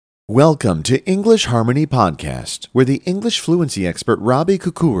Welcome to English Harmony Podcast, where the English fluency expert Robbie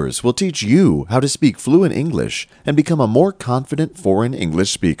Kukurs will teach you how to speak fluent English and become a more confident foreign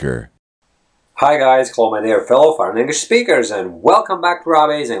English speaker. Hi guys, hello my dear fellow foreign English speakers, and welcome back to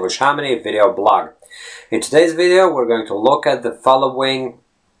Robbie's English Harmony video blog. In today's video, we're going to look at the following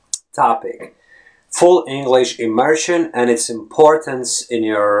topic: full English immersion and its importance in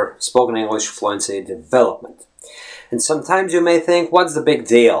your spoken English fluency development. And sometimes you may think, what's the big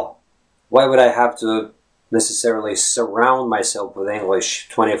deal? Why would I have to necessarily surround myself with English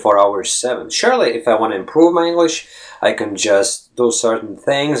 24 hours 7? Surely, if I want to improve my English, I can just do certain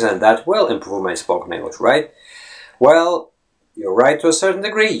things and that will improve my spoken English, right? Well, you're right to a certain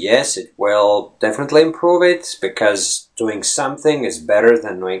degree. Yes, it will definitely improve it because doing something is better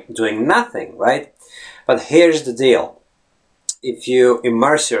than doing nothing, right? But here's the deal. If you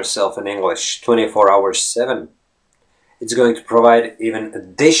immerse yourself in English 24 hours 7, it's going to provide even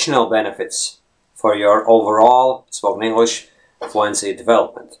additional benefits for your overall spoken English fluency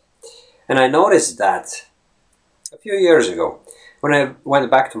development. And I noticed that a few years ago when I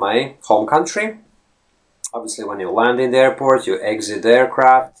went back to my home country. Obviously, when you land in the airport, you exit the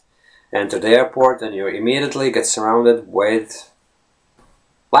aircraft, enter the airport, and you immediately get surrounded with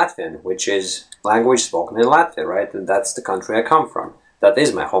Latvian, which is language spoken in Latvia, right? And that's the country I come from. That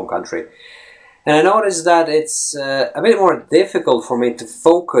is my home country. And I noticed that it's a bit more difficult for me to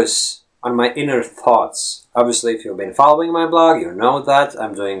focus on my inner thoughts. Obviously, if you've been following my blog, you know that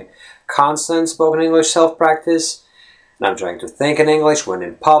I'm doing constant spoken English self-practice. And I'm trying to think in English when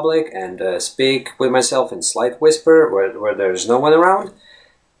in public and speak with myself in slight whisper where there's no one around.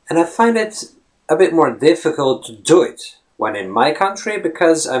 And I find it a bit more difficult to do it when in my country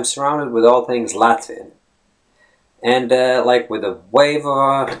because I'm surrounded with all things Latvian. And like with a wave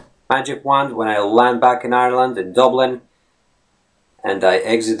of a magic wand, when I land back in Ireland, in Dublin, and I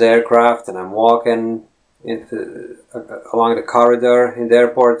exit the aircraft and I'm walking along the corridor in the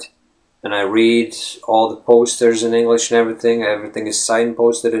airport, and I read all the posters in English and everything is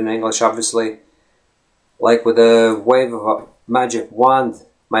signposted in English, obviously. Like with a wave of a magic wand,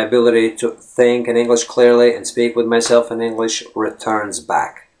 my ability to think in English clearly and speak with myself in English returns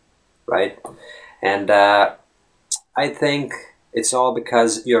back, right? And I think it's all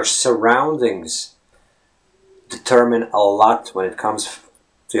because your surroundings determine a lot when it comes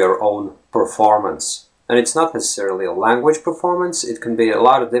to your own performance. And it's not necessarily a language performance, it can be a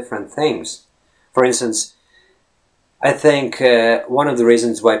lot of different things. For instance, I think one of the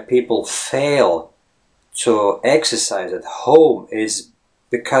reasons why people fail to exercise at home is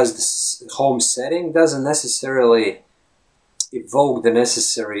because the home setting doesn't necessarily evoke the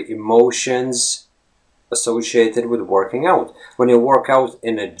necessary emotions associated with working out. When you work out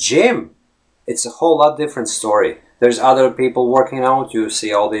in a gym, it's a whole lot different story. There's other people working out, you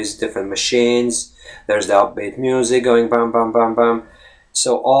see all these different machines, there's the upbeat music going bam bam bam bam.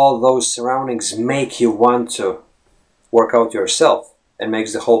 So all those surroundings make you want to work out yourself and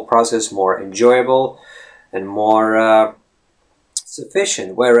makes the whole process more enjoyable and more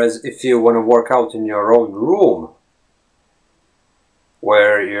sufficient. Whereas if you want to work out in your own room,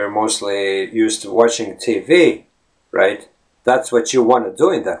 where you're mostly used to watching TV, right? That's what you want to do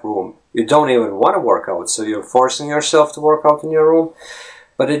in that room. You don't even want to work out, so you're forcing yourself to work out in your room,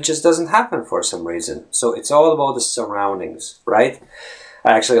 but it just doesn't happen for some reason. So it's all about the surroundings, right?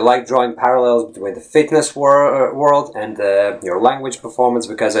 I actually like drawing parallels between the fitness world and your language performance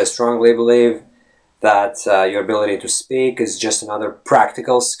because I strongly believe that your ability to speak is just another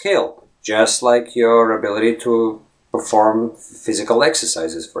practical skill, just like your ability to perform physical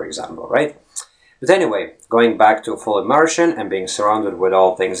exercises, for example, right? But anyway, going back to full immersion and being surrounded with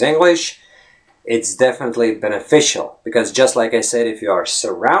all things English, it's definitely beneficial because just like I said, if you are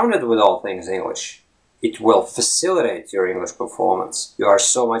surrounded with all things English, it will facilitate your English performance. You are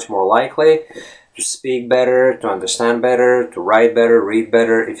so much more likely to speak better, to understand better, to write better, read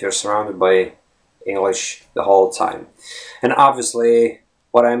better if you're surrounded by English the whole time. And obviously,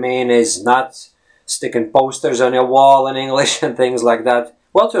 what I mean is not sticking posters on your wall in English and things like that.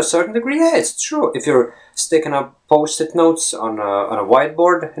 Well, to a certain degree, yeah, it's true. If you're sticking up post-it notes on a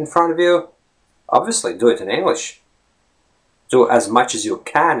whiteboard in front of you, obviously do it in English. Do as much as you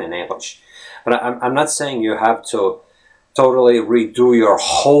can in English. But I'm not saying you have to totally redo your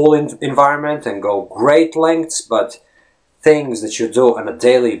whole environment and go great lengths, but things that you do on a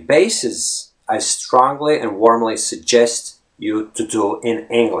daily basis, I strongly and warmly suggest you to do in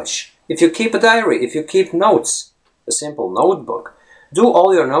English. If you keep a diary, if you keep notes, a simple notebook, do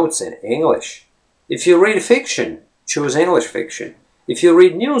all your notes in English. If you read fiction, choose English fiction. If you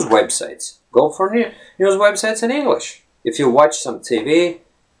read news websites, go for news websites in English. If you watch some TV,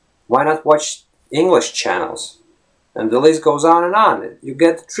 Why not watch English channels? And the list goes on and on. You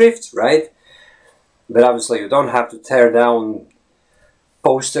get the drift, right? But obviously you don't have to tear down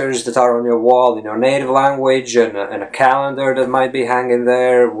posters that are on your wall in your native language, and a calendar that might be hanging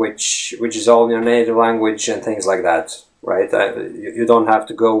there which is all in your native language and things like that, right? You don't have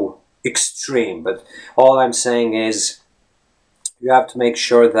to go extreme, but all I'm saying is you have to make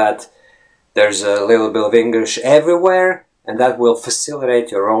sure that there's a little bit of English everywhere, and that will facilitate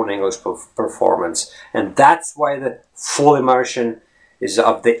your own English performance. And that's why the full immersion is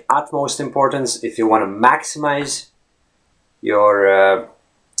of the utmost importance if you want to maximize your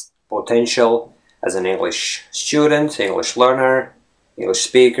potential as an English student, English learner, English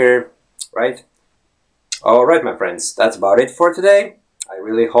speaker, right? Alright, my friends, that's about it for today. I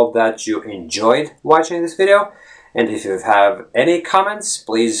really hope that you enjoyed watching this video, and if you have any comments,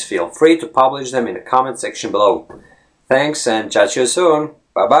 please feel free to publish them in the comment section below. Thanks, and chat to you soon.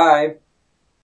 Bye bye.